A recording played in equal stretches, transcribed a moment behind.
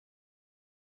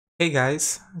Hey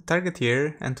guys, Target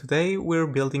here, and today we're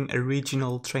building a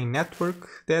regional train network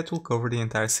that will cover the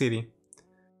entire city.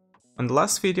 On the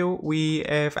last video we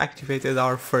have activated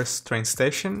our first train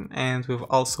station, and we've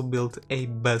also built a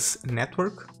bus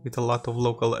network with a lot of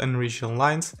local and regional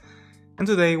lines, and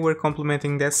today we're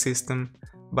complementing that system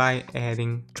by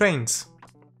adding trains.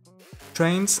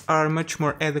 Trains are much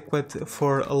more adequate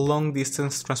for long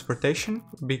distance transportation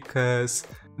because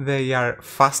they are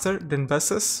faster than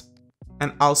buses,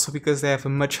 and also because they have a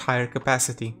much higher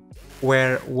capacity.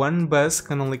 Where one bus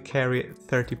can only carry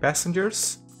 30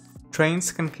 passengers,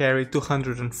 trains can carry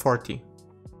 240.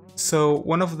 So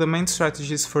one of the main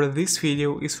strategies for this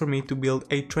video is for me to build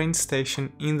a train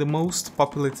station in the most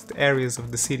populated areas of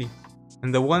the city,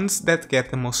 and the ones that get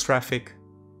the most traffic.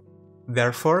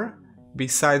 Therefore,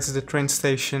 besides the train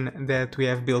station that we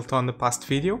have built on the past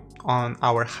video, on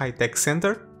our high-tech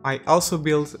center, I also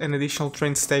built an additional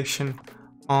train station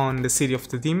on the city of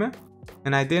Tadima,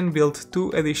 and I then built two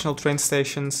additional train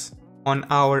stations on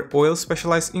our oil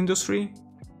specialized industry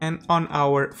and on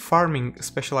our farming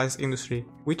specialized industry,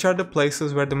 which are the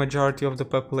places where the majority of the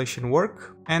population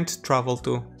work and travel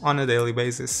to on a daily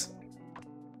basis.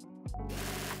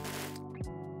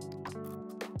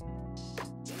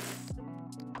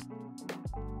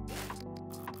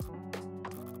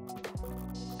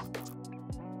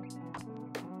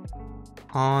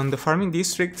 On the farming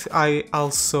district, I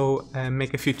also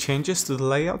make a few changes to the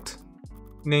layout,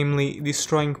 namely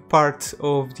destroying part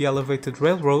of the elevated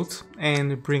railroad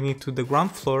and bringing it to the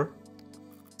ground floor,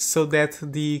 so that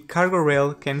the cargo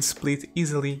rail can split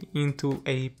easily into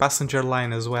a passenger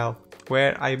line as well,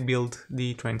 where I build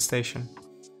the train station.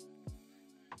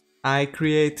 I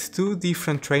create two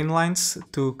different train lines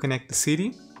to connect the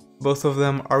city, both of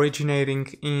them originating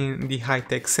in the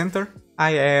high-tech center.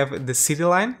 I have the city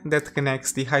line that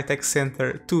connects the high-tech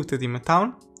center to Tadima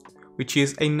town, which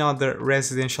is another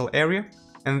residential area,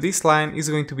 and this line is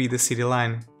going to be the city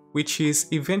line, which is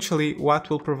eventually what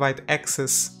will provide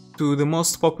access to the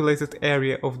most populated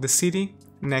area of the city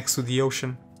next to the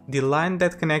ocean. The line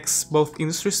that connects both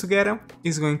industries together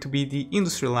is going to be the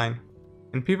industry line,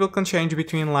 and people can change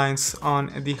between lines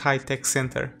on the high-tech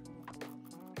center.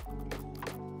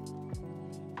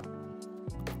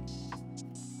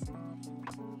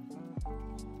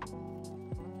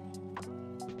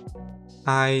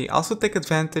 I also take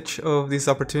advantage of this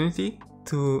opportunity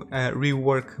to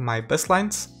rework my bus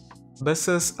lines.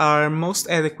 Buses are most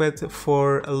adequate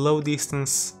for low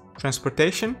distance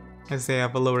transportation as they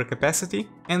have a lower capacity,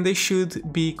 and they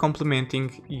should be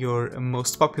complementing your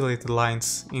most populated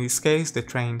lines, in this case the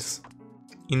trains.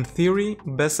 In theory,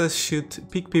 buses should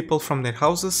pick people from their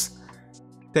houses,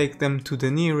 take them to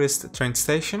the nearest train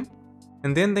station,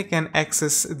 and then they can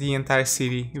access the entire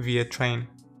city via train.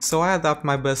 So I adapt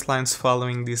my bus lines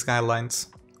following these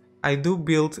guidelines. I do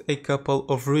build a couple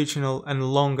of regional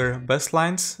and longer bus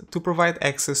lines to provide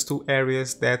access to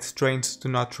areas that trains do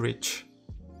not reach.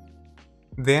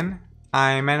 Then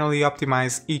I manually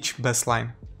optimize each bus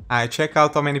line. I check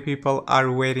out how many people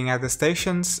are waiting at the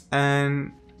stations,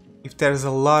 and if there's a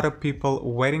lot of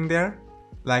people waiting there,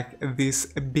 like this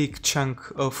big chunk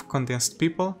of condensed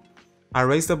people, I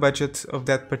raise the budget of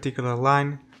that particular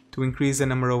line to increase the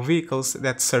number of vehicles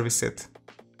that service it,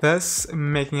 thus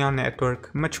making our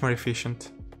network much more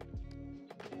efficient.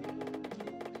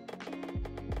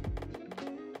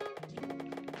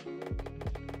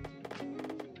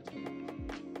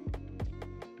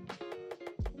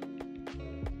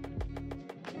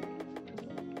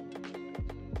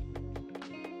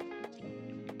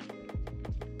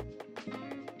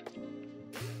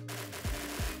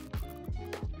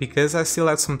 Because I still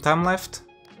had some time left,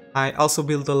 I also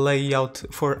built a layout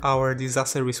for our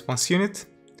disaster response unit,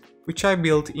 which I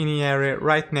built in the area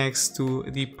right next to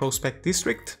the Prospect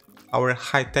district, our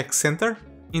high-tech center,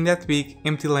 in that big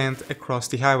empty land across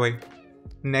the highway.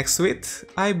 Next to it,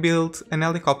 I built an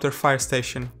helicopter fire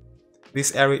station.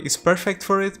 This area is perfect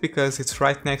for it because it's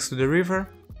right next to the river,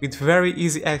 with very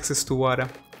easy access to water.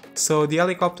 So the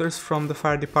helicopters from the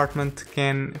fire department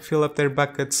can fill up their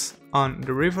buckets on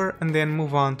the river and then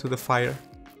move on to the fire.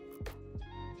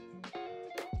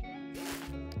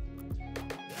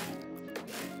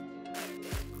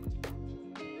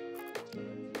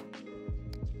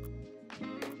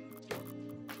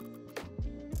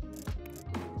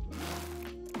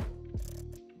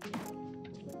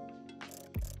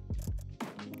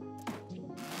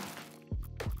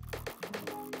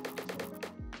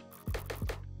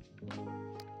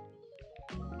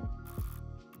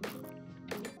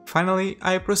 Finally,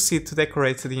 I proceed to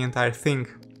decorate the entire thing.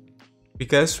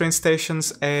 Because train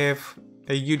stations have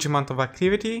a huge amount of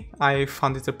activity, I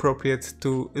found it appropriate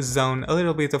to zone a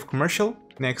little bit of commercial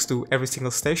next to every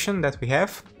single station that we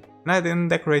have, and I then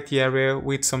decorate the area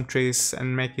with some trees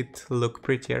and make it look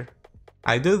prettier.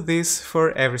 I do this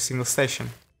for every single station.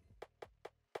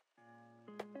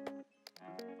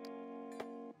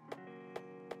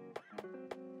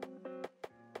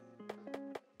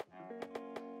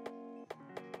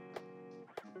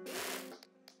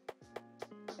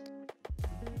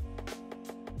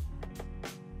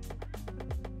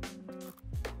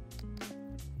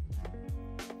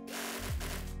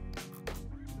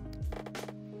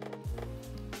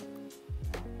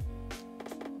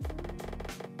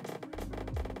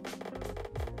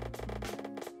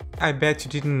 I bet you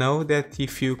didn't know that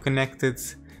if you connected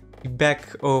the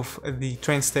back of the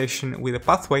train station with a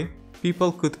pathway,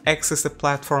 people could access the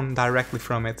platform directly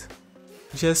from it.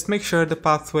 Just make sure the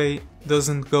pathway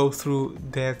doesn't go through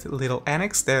that little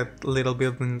annex, that little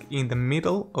building in the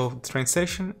middle of the train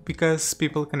station, because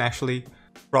people can actually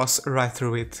cross right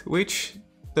through it, which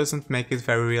doesn't make it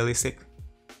very realistic.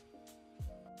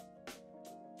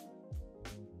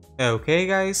 Okay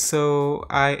guys, so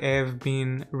I have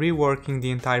been reworking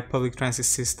the entire public transit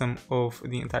system of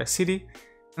the entire city,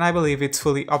 and I believe it's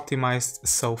fully optimized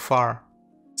so far.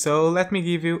 So let me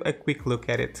give you a quick look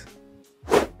at it.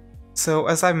 So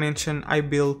as I mentioned, I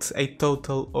built a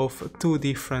total of two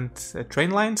different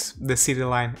train lines, the city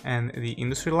line and the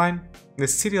industry line. The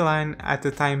city line at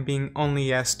the time being only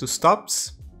has two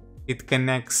stops. It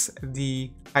connects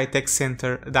the high-tech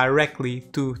center directly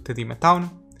to Tadima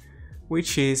town,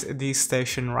 which is this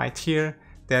station right here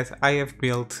that I have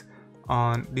built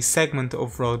on the segment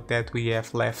of road that we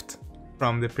have left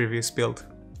from the previous build.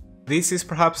 This is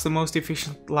perhaps the most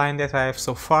efficient line that I have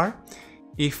so far.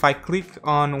 If I click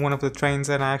on one of the trains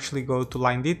and I actually go to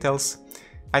line details,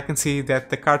 I can see that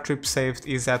the car trip saved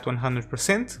is at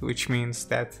 100%, which means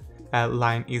that a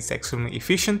line is extremely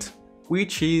efficient,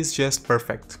 which is just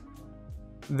perfect.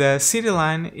 The city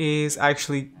line is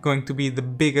actually going to be the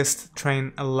biggest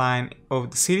train line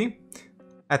of the city.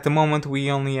 At the moment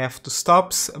we only have 2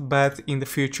 stops, but in the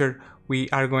future we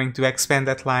are going to expand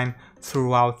that line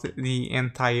throughout the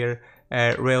entire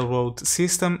railroad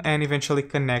system and eventually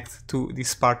connect to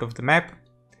this part of the map,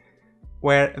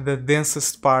 where the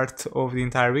densest part of the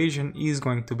entire region is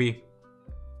going to be.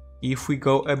 If we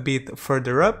go a bit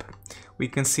further up, we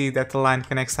can see that the line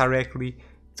connects directly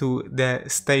to the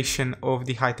station of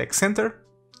the high-tech center,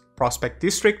 Prospect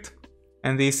District,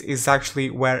 and this is actually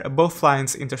where both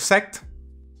lines intersect,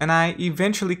 and I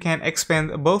eventually can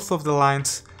expand both of the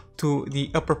lines to the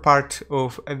upper part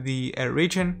of the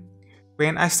region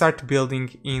when I start building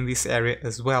in this area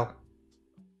as well.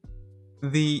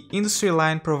 The industry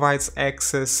line provides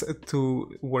access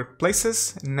to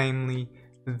workplaces, namely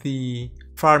the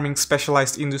farming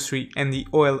specialized industry and the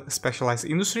oil specialized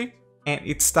industry, and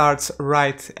it starts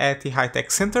right at the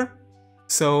high-tech center.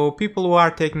 So people who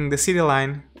are taking the city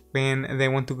line, when they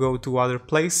want to go to other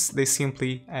place, they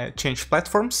simply change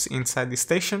platforms inside the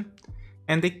station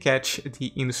and they catch the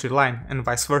industry line and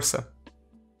vice versa.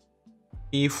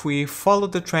 If we follow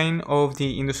the train of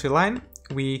the industry line,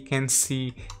 we can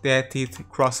see that it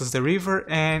crosses the river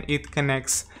and it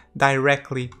connects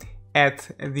directly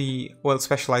at the oil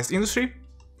specialized industry.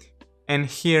 And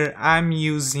here I'm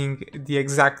using the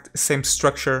exact same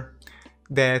structure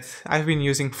that I've been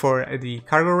using for the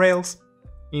cargo rails.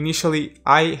 Initially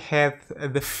I had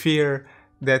the fear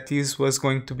that this was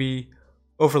going to be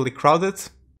overly crowded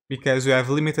because we have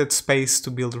limited space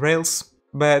to build rails,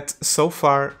 but so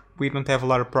far we don't have a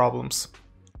lot of problems.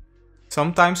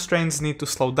 Sometimes trains need to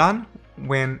slow down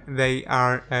when they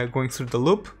are going through the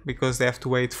loop because they have to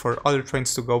wait for other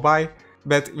trains to go by,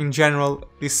 but in general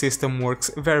this system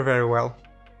works very well.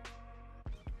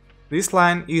 This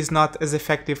line is not as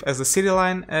effective as the city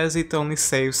line as it only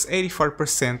saves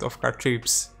 84% of car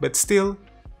trips, but still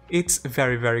it's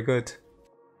very good.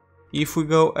 If we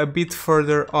go a bit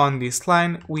further on this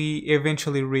line, we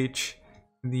eventually reach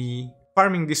the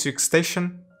farming district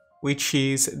station, which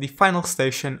is the final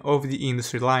station of the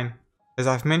industry line. As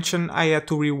I've mentioned, I had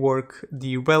to rework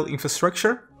the rail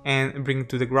infrastructure and bring it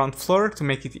to the ground floor to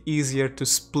make it easier to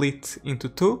split into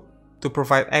 2 to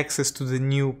provide access to the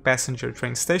new passenger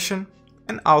train station,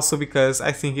 and also because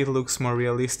I think it looks more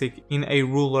realistic in a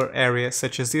rural area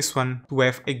such as this one to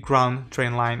have a ground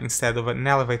train line instead of an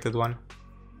elevated one.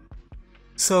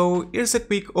 So here's a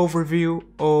quick overview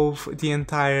of the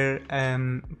entire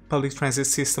public transit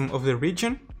system of the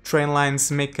region. Train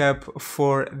lines make up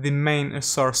for the main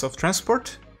source of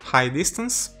transport, high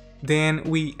distance. Then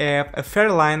we have a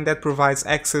ferry line that provides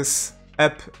access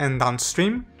up and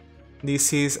downstream.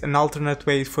 This is an alternate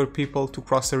way for people to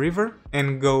cross the river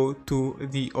and go to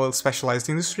the oil specialized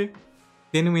industry.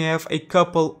 Then we have a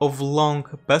couple of long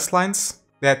bus lines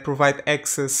that provide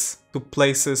access to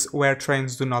places where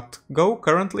trains do not go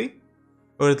currently,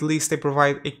 or at least they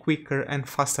provide a quicker and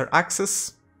faster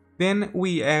access. Then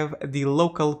we have the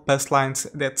local bus lines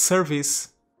that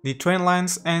service the train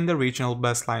lines and the regional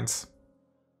bus lines.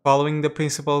 Following the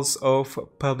principles of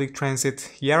public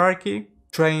transit hierarchy,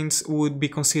 trains would be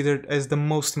considered as the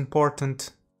most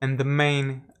important and the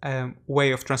main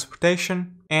way of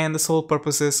transportation, and the sole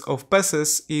purposes of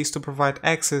buses is to provide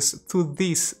access to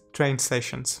these train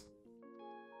stations.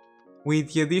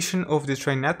 With the addition of the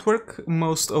train network,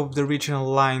 most of the regional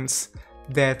lines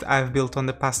that I've built on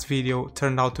the past video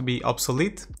turned out to be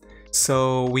obsolete,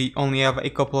 so we only have a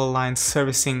couple of lines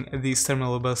servicing this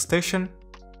terminal bus station,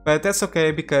 but that's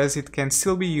okay because it can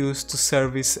still be used to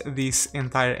service this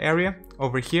entire area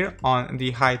over here on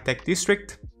the high-tech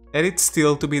district, and it's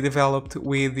still to be developed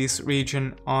with this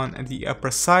region on the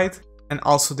upper side and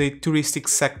also the touristic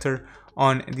sector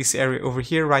on this area over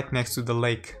here right next to the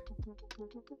lake.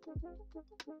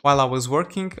 While I was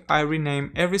working, I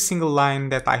renamed every single line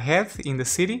that I had in the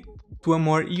city to a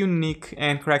more unique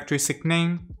and characteristic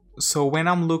name, so when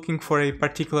I'm looking for a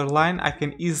particular line I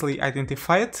can easily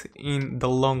identify it in the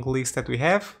long list that we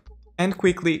have and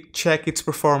quickly check its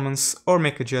performance or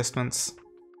make adjustments.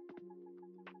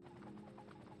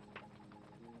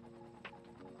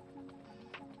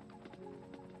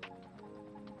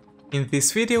 In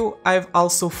this video I've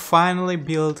also finally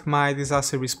built my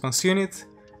disaster response unit,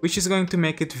 which is going to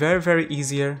make it very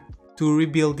easier to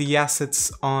rebuild the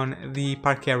assets on the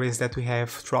park areas that we have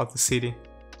throughout the city.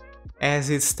 As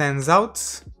it stands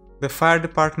out, the fire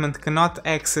department cannot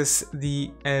access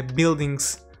the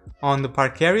buildings on the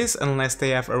park areas unless they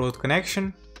have a road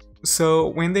connection, so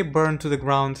when they burn to the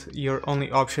ground your only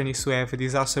option is to have a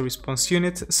disaster response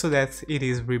unit so that it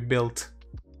is rebuilt.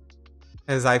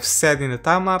 As I've said in the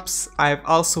time-lapse, I've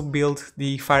also built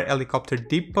the fire helicopter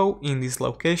depot in this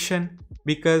location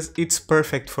because it's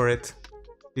perfect for it.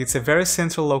 It's a very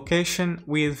central location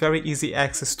with very easy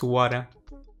access to water,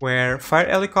 where fire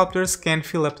helicopters can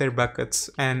fill up their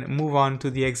buckets and move on to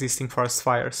the existing forest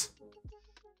fires.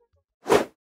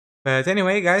 But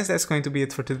anyway guys, that's going to be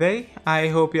it for today. I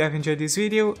hope you have enjoyed this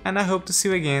video and I hope to see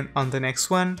you again on the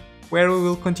next one, where we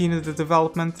will continue the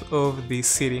development of this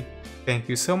city. Thank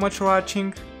you so much for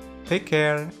watching, take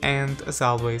care, and as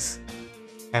always,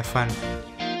 have fun.